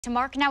To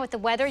Mark now with the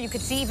weather, you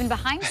could see even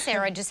behind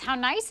Sarah just how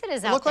nice it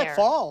is out Look there. like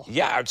fall.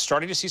 Yeah, I'm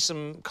starting to see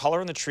some color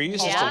in the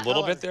trees, just a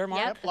little bit there,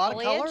 Mark. Yep, A lot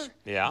of color.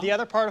 Yeah. The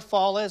other part of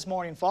fall is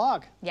morning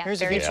fog. Yeah,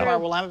 Here's a very view from our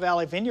Willamette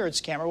Valley Vineyards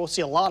camera. We'll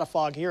see a lot of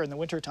fog here in the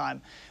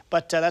wintertime,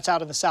 but that's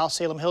out in the South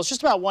Salem Hills.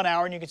 Just about 1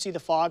 hour, and you can see the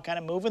fog kind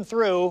of moving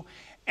through.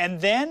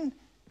 And then,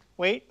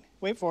 wait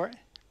for it,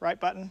 right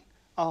button.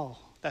 Oh,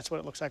 that's what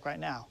it looks like right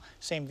now.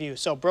 Same view.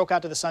 So broke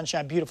out to the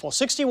sunshine, beautiful.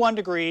 61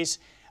 degrees.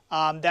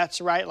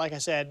 That's right, like I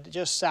said,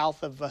 just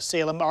south of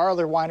Salem. Our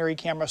other winery,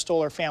 Camera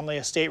Stoller Family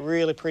Estate,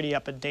 really pretty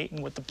up in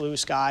Dayton with the blue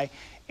sky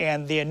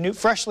and the new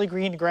freshly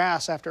greened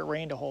grass after it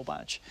rained a whole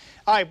bunch.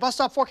 All right, bus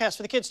stop forecast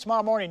for the kids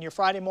tomorrow morning, your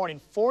Friday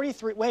morning.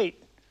 43,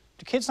 wait,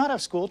 do kids not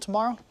have school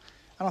tomorrow?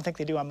 I don't think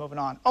they do. I'm moving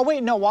on. Oh,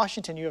 wait, no,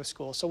 Washington, you have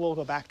school, so we'll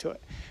go back to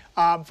it.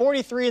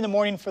 43 in the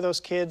morning for those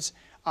kids.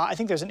 I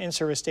think there's an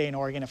in-service day in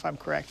Oregon, if I'm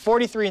correct.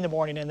 43 in the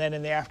morning, and then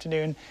in the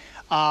afternoon,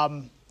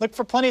 look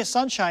for plenty of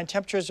sunshine.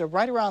 Temperatures are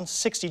right around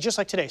 60, just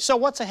like today. So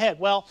what's ahead?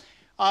 Well,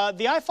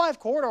 the I-5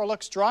 corridor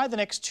looks dry the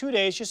next 2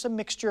 days, just a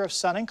mixture of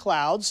sun and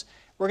clouds.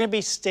 We're going to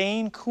be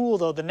staying cool,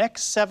 though, the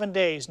next 7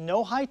 days.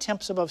 No high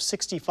temps above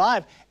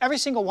 65. Every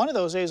single one of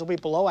those days will be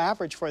below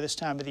average for this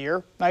time of the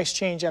year. Nice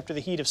change after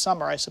the heat of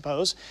summer, I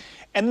suppose.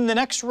 And then the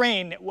next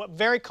rain,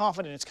 very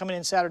confident it's coming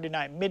in Saturday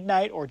night,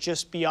 midnight or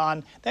just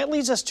beyond. That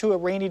leads us to a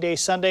rainy day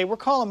Sunday. We're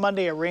calling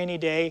Monday a rainy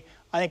day.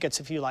 I think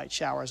it's a few light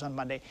showers on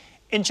Monday.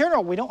 In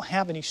general, we don't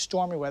have any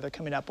stormy weather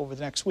coming up over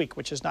the next week,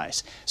 which is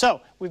nice.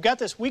 So we've got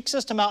this weak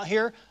system out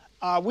here.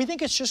 We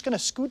think it's just going to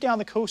scoot down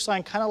the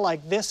coastline kind of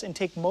like this and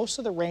take most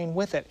of the rain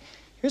with it.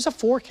 Here's a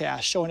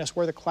forecast showing us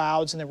where the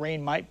clouds and the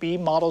rain might be.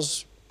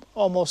 Models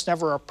almost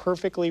never are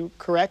perfectly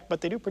correct, but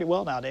they do pretty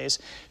well nowadays.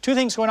 Two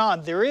things going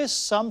on. There is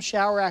some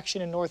shower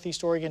action in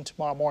northeast Oregon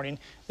tomorrow morning.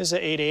 This is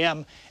at 8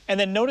 a.m. And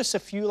then notice a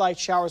few light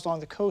showers along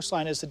the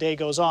coastline as the day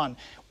goes on.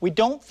 We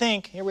don't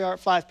think, here we are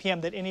at 5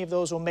 p.m., that any of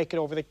those will make it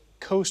over the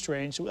coast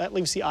range. That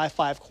leaves the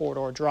I-5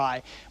 corridor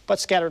dry, but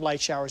scattered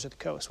light showers at the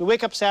coast. We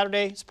wake up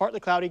Saturday, it's partly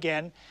cloudy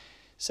again.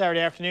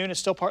 Saturday afternoon, it's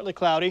still partly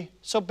cloudy.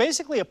 So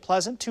basically a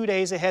pleasant 2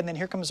 days ahead, and then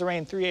here comes the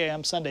rain 3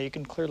 a.m. Sunday. You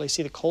can clearly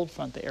see the cold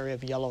front, the area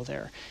of yellow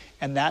there.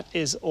 And that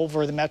is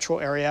over the metro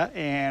area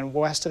and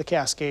west of the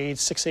Cascades,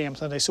 6 a.m.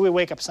 Sunday. So we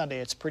wake up Sunday,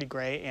 it's pretty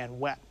gray and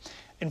wet.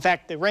 In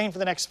fact, the rain for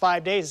the next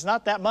 5 days is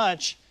not that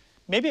much.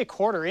 Maybe a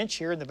quarter inch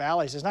here in the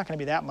valleys. There's not going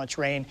to be that much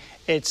rain.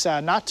 It's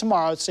not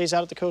tomorrow. It stays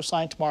out at the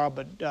coastline tomorrow,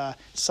 but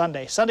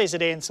Sunday. Sunday's a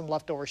day and some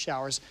leftover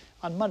showers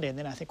on Monday, and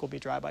then I think we'll be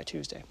dry by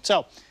Tuesday.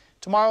 So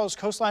tomorrow's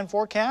coastline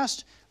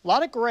forecast, a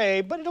lot of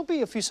gray, but it'll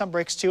be a few sun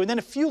breaks too, and then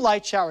a few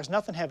light showers,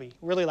 nothing heavy,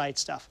 really light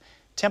stuff.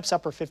 Temps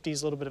upper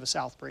 50s, a little bit of a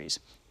south breeze.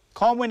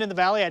 Calm wind in the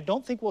valley. I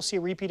don't think we'll see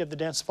a repeat of the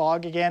dense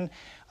fog again.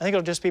 I think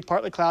it'll just be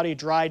partly cloudy,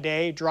 dry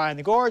day, dry in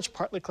the gorge,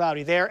 partly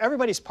cloudy there.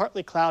 Everybody's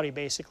partly cloudy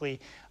basically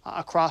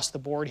across the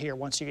board here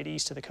once you get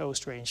east of the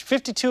coast range.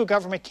 52 at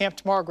Government Camp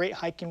tomorrow, great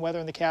hiking weather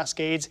in the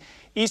Cascades.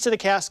 East of the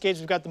Cascades,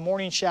 we've got the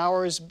morning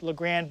showers,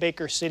 LeGrand,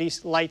 Baker City,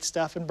 light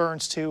stuff, and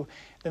Burns too.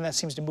 Then that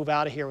seems to move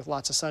out of here with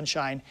lots of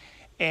sunshine.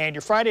 And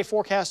your Friday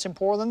forecast in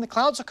Portland, the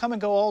clouds will come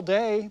and go all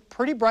day.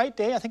 Pretty bright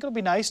day. I think it'll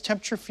be nice.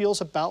 Temperature feels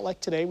about like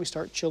today. We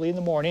start chilly in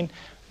the morning.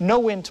 No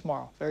wind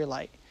tomorrow, very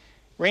light.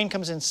 Rain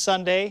comes in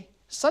Sunday.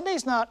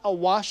 Sunday's not a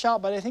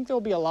washout, but I think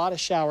there'll be a lot of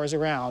showers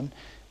around.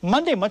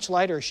 Monday, much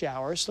lighter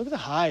showers. Look at the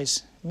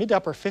highs, mid to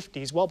upper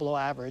 50s, well below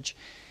average.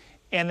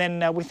 And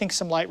then we think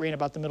some light rain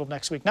about the middle of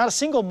next week. Not a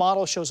single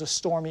model shows a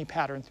stormy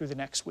pattern through the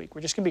next week.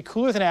 We're just going to be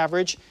cooler than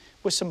average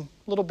with some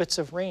little bits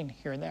of rain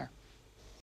here and there.